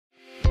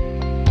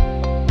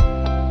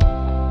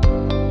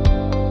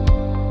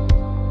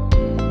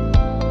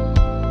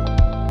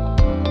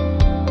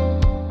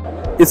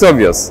It's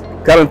obvious.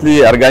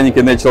 Currently, organic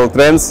and natural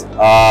trends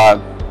are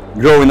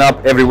growing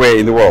up everywhere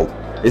in the world,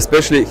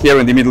 especially here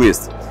in the Middle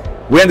East.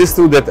 We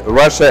understood that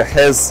Russia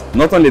has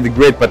not only the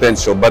great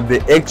potential, but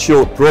the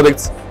actual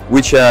products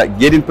which are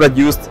getting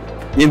produced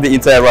in the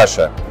entire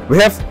Russia. We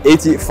have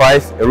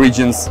 85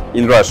 regions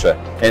in Russia,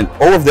 and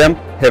all of them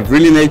have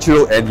really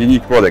natural and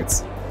unique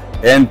products.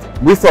 And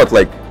we thought,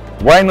 like,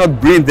 why not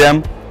bring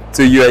them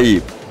to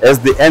UAE as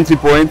the entry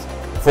point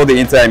for the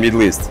entire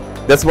Middle East?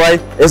 That's why,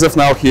 as of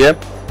now here,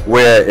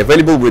 we're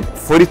available with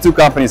 42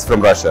 companies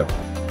from Russia.